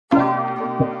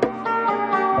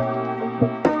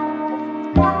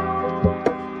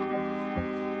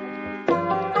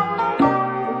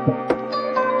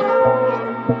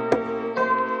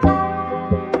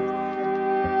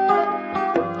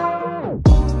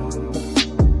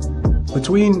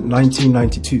Between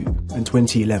 1992 and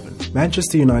 2011,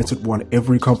 Manchester United won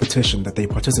every competition that they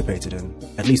participated in,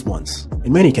 at least once.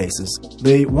 In many cases,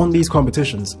 they won these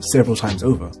competitions several times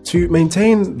over. To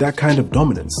maintain that kind of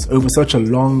dominance over such a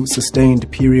long, sustained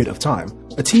period of time,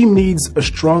 a team needs a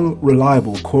strong,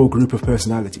 reliable core group of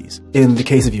personalities. In the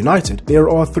case of United, there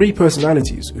are three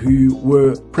personalities who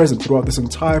were present throughout this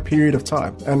entire period of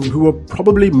time and who are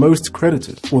probably most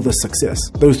credited for this success.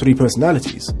 Those three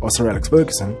personalities are Sir Alex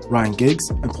Ferguson, Ryan Giggs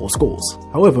and Paul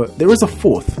Scholes. However, there is a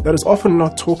fourth that is often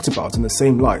not talked about in the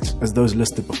same light as those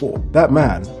listed before. That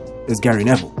man is Gary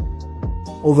Neville.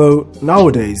 Although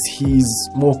nowadays he's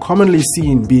more commonly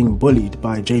seen being bullied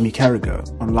by Jaime Carragher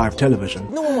on live television.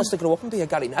 No one wants to grow up and be a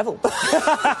Gary Neville.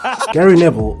 Gary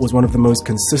Neville was one of the most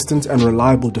consistent and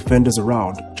reliable defenders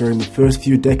around during the first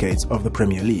few decades of the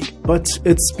Premier League. But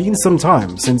it's been some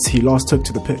time since he last took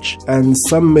to the pitch, and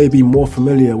some may be more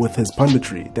familiar with his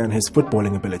punditry than his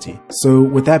footballing ability. So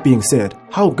with that being said,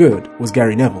 how good was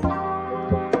Gary Neville?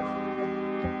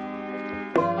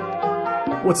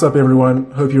 What's up everyone,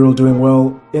 hope you're all doing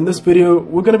well. In this video,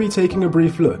 we're going to be taking a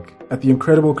brief look at the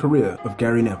incredible career of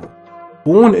Gary Neville.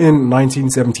 Born in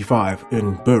 1975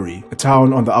 in Bury, a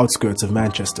town on the outskirts of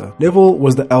Manchester, Neville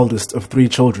was the eldest of three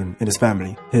children in his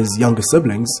family. His younger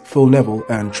siblings, Phil Neville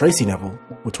and Tracy Neville,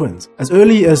 were twins. As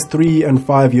early as 3 and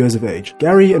 5 years of age,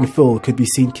 Gary and Phil could be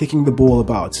seen kicking the ball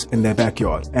about in their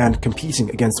backyard and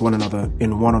competing against one another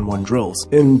in one-on-one drills.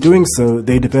 In doing so,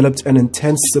 they developed an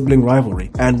intense sibling rivalry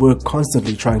and were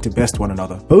constantly trying to best one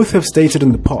another. Both have stated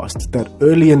in the past that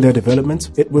early in their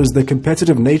development, it was the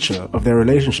competitive nature of their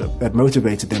relationship that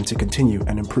motivated them to continue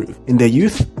and improve. In their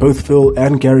youth, both Phil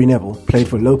and Gary Neville played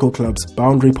for local clubs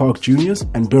Boundary Park Juniors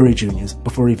and Bury Juniors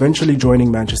before eventually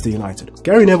joining Manchester United.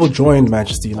 Gary Neville joined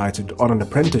Manchester United on an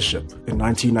apprenticeship in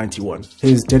 1991.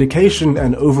 His dedication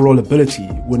and overall ability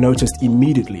were noticed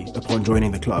immediately upon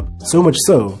joining the club, so much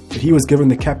so that he was given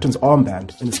the captain's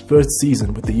armband in his first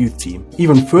season with the youth team.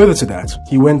 Even further to that,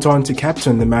 he went on to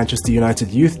captain the Manchester United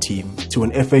youth team to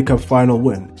an FA Cup final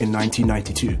win in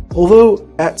 1992. Although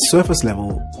at surface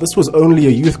level, this was only a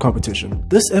youth competition,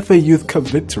 this FA Youth Cup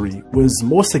victory was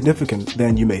more significant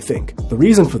than you may think. The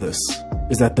reason for this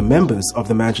is that the members of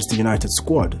the Manchester United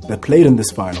squad that played in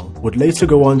this final would later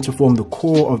go on to form the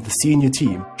core of the senior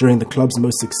team during the club's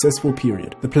most successful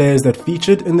period. The players that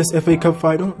featured in this FA Cup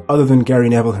final, other than Gary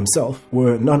Neville himself,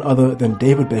 were none other than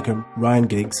David Beckham, Ryan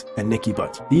Giggs and Nicky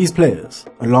Butt. These players,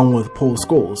 along with Paul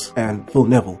Scholes and Phil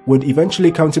Neville, would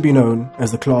eventually come to be known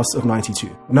as the class of '92.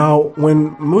 Now,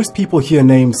 when most people hear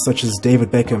names such as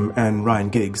David Beckham and Ryan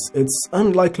Giggs, it's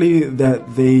unlikely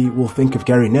that they will think of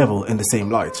Gary Neville in the same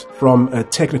light, from a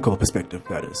technical perspective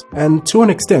that is. And to an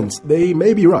extent, they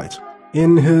may be right.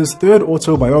 In his third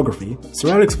autobiography, Sir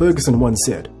Alex Ferguson once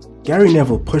said, Gary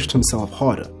Neville pushed himself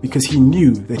harder because he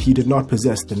knew that he did not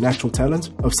possess the natural talent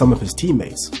of some of his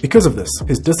teammates. Because of this,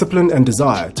 his discipline and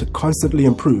desire to constantly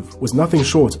improve was nothing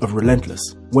short of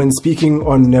relentless. When speaking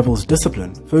on Neville's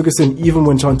discipline, Ferguson even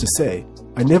went on to say,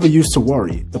 I never used to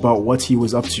worry about what he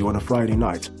was up to on a Friday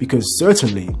night because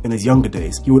certainly in his younger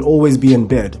days, he would always be in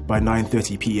bed by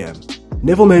 9:30 p.m.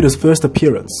 Neville made his first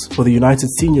appearance for the United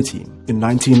senior team in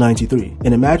 1993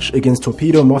 in a match against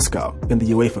Torpedo Moscow in the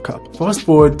UEFA Cup. Fast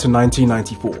forward to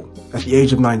 1994. At the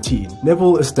age of 19,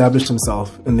 Neville established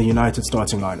himself in the United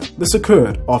starting lineup. This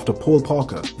occurred after Paul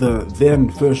Parker, the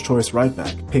then first-choice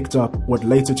right-back, picked up what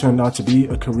later turned out to be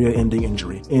a career-ending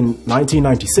injury. In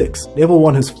 1996, Neville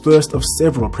won his first of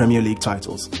several Premier League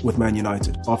titles with Man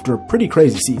United after a pretty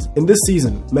crazy season. In this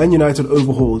season, Man United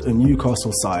overhauled a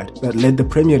Newcastle side that led the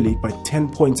Premier League by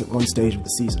 10 points at one stage of the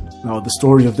season. Now, the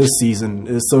story of this season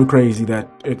is so crazy that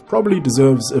it probably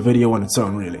deserves a video on its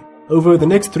own, really. Over the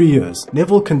next 3 years,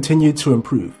 Neville continued to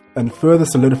improve and further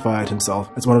solidified himself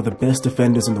as one of the best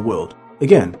defenders in the world.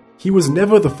 Again, he was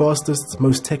never the fastest,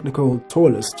 most technical,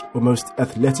 tallest, or most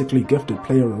athletically gifted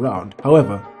player around.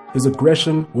 However, his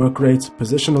aggression, work rate,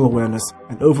 positional awareness,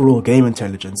 and overall game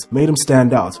intelligence made him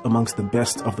stand out amongst the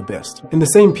best of the best. In the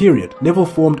same period, Neville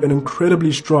formed an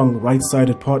incredibly strong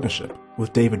right-sided partnership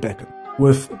with David Beckham.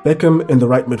 With Beckham in the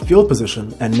right midfield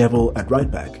position and Neville at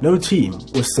right back, no team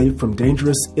was safe from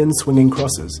dangerous in-swinging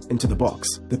crosses into the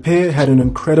box. The pair had an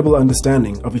incredible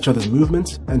understanding of each other's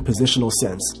movement and positional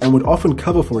sense and would often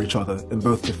cover for each other in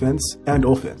both defense and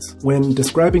offense. When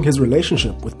describing his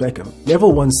relationship with Beckham,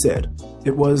 Neville once said,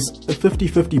 It was a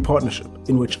 50-50 partnership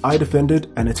in which I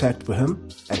defended and attacked for him,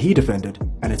 and he defended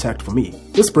and attacked for me.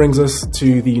 This brings us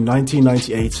to the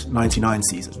 1998-99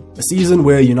 season, a season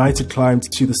where United climbed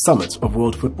to the summit of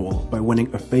world football by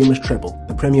winning a famous treble,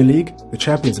 the Premier League, the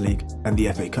Champions League, and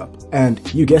the FA Cup. And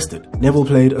you guessed it, Neville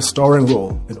played a starring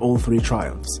role in all three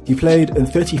triumphs. He played in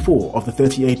 34 of the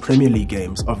 38 Premier League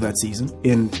games of that season,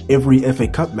 in every FA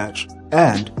Cup match,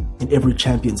 and in every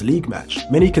Champions League match.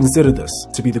 Many consider this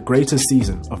to be the greatest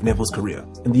season of Neville's career.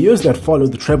 In the years that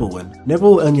followed the treble win,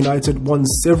 Neville and United won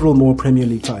several more Premier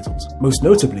League titles, most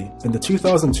notably in the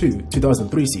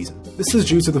 2002-2003 season. This is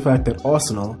due to the fact that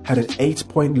Arsenal had an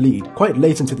 8-point lead quite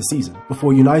late into the season,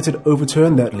 before United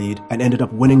overturned that lead and ended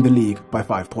up winning the league by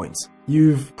 5 points.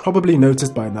 You've probably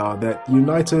noticed by now that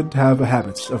United have a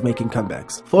habit of making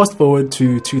comebacks. Fast forward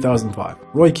to 2005.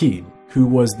 Roy Keane, who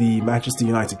was the Manchester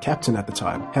United captain at the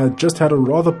time, had just had a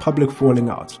rather public falling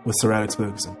out with Sir Alex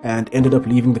Ferguson and ended up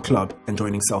leaving the club and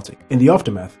joining Celtic. In the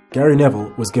aftermath, Gary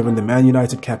Neville was given the Man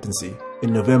United captaincy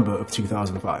in November of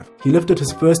 2005. He lifted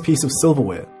his first piece of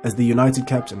silverware as the United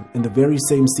captain in the very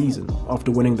same season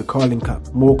after winning the Carling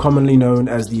Cup, more commonly known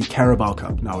as the Carabao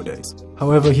Cup nowadays.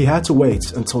 However, he had to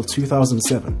wait until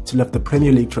 2007 to lift the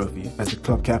Premier League trophy as the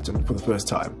club captain for the first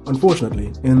time.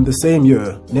 Unfortunately, in the same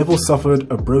year, Neville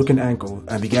suffered a broken ankle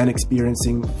and began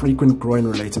experiencing frequent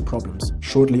groin-related problems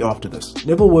shortly after this.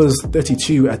 Neville was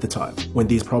 32 at the time when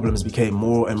these problems became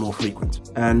more and more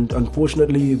frequent, and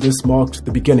unfortunately this marked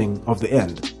the beginning of the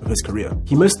end of his career.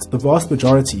 He missed the vast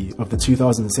majority of the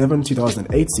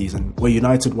 2007-2008 season, where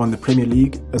United won the Premier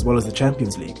League as well as the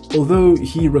Champions League. Although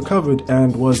he recovered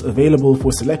and was available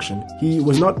for selection, he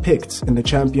was not picked in the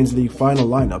Champions League final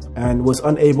lineup and was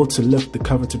unable to lift the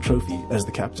coveted trophy as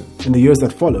the captain. In the years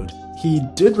that followed, he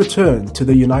did return to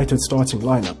the United starting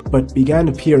lineup, but began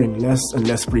appearing less and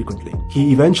less frequently.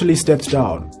 He eventually stepped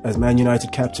down as Man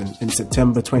United captain in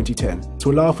September 2010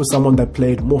 to allow for someone that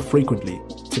played more frequently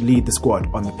to lead the squad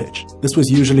on the pitch. This was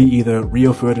usually either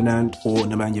Rio Ferdinand or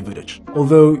Nemanja Vidic,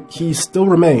 although he still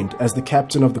remained as the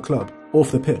captain of the club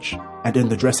off the pitch and in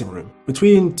the dressing room.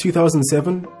 Between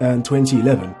 2007 and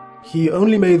 2011, he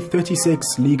only made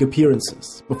 36 league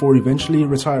appearances before eventually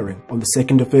retiring on the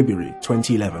 2nd of February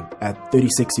 2011 at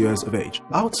 36 years of age.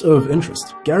 Out of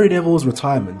interest, Gary Neville's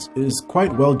retirement is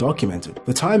quite well documented.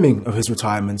 The timing of his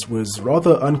retirement was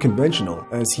rather unconventional,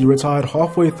 as he retired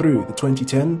halfway through the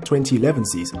 2010-2011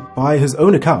 season. By his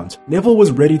own account, Neville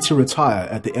was ready to retire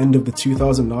at the end of the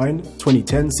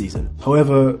 2009-2010 season.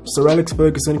 However, Sir Alex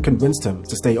Ferguson convinced him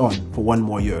to stay on for one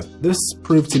more year. This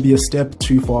proved to be a step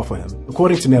too far for him.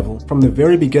 According to Neville, from the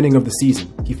very beginning of the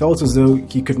season, he felt as though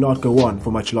he could not go on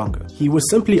for much longer. He was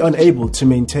simply unable to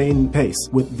maintain pace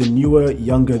with the newer,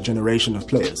 younger generation of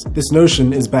players. This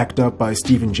notion is backed up by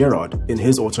Steven Gerrard in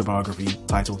his autobiography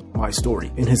titled My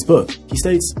Story. In his book, he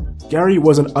states, "Gary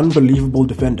was an unbelievable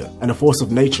defender and a force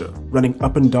of nature, running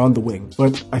up and down the wing,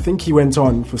 but I think he went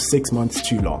on for 6 months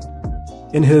too long."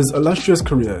 In his illustrious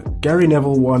career, Gary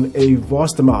Neville won a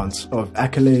vast amount of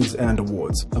accolades and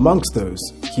awards. Amongst those,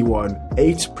 he won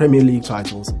 8 Premier League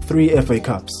titles, 3 FA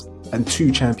Cups, and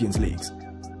 2 Champions Leagues.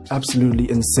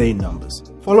 Absolutely insane numbers.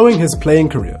 Following his playing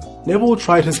career, Neville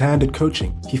tried his hand at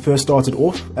coaching. He first started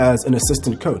off as an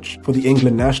assistant coach for the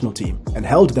England national team and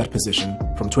held that position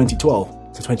from 2012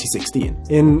 to 2016.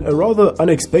 In a rather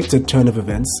unexpected turn of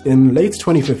events, in late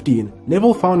 2015,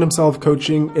 Neville found himself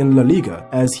coaching in La Liga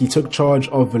as he took charge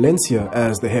of Valencia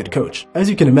as the head coach. As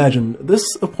you can imagine, this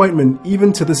appointment,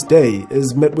 even to this day,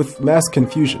 is met with mass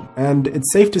confusion, and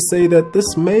it's safe to say that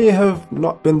this may have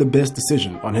not been the best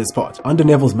decision on his part. Under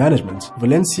Neville's management,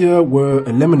 Valencia were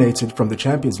eliminated from the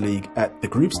Champions League at the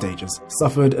group stages,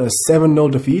 suffered a 7-0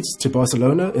 defeat to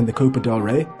Barcelona in the Copa del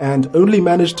Rey, and only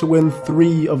managed to win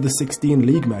 3 of the 16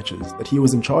 league matches that he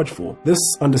was in charge for. This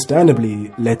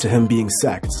understandably led to him being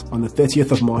sacked on the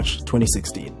 30th of March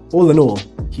 2016. All in all,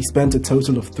 he spent a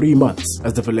total of 3 months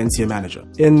as the Valencia manager.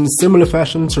 In similar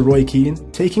fashion to Roy Keane,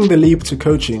 taking the leap to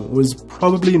coaching was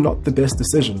probably not the best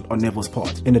decision on Neville's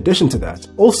part. In addition to that,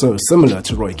 also similar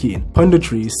to Roy Keane,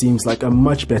 punditry seems like a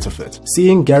much better fit.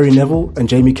 Seeing Gary Neville and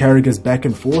Jaime Carragher's back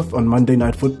and forth on Monday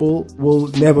Night Football will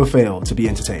never fail to be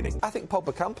entertaining. I think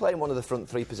Pogba can play in one of the front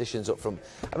 3 positions up front.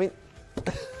 I mean...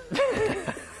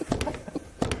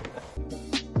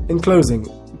 In closing,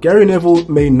 Gary Neville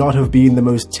may not have been the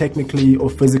most technically or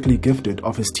physically gifted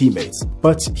of his teammates,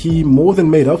 but he more than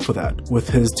made up for that with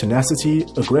his tenacity,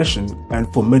 aggression,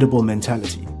 and formidable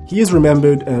mentality. He is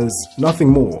remembered as nothing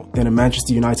more than a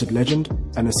Manchester United legend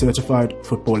and a certified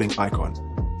footballing icon.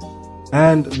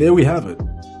 And there we have it.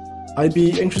 I'd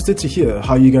be interested to hear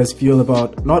how you guys feel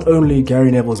about not only Gary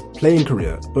Neville's playing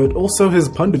career, but also his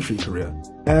punditry career.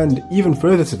 And even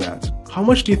further to that, how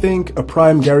much do you think a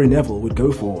prime Gary Neville would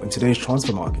go for in today's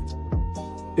transfer market?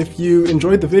 If you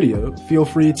enjoyed the video, feel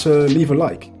free to leave a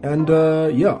like, and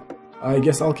yeah, I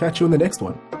guess I'll catch you in the next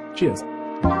one. Cheers.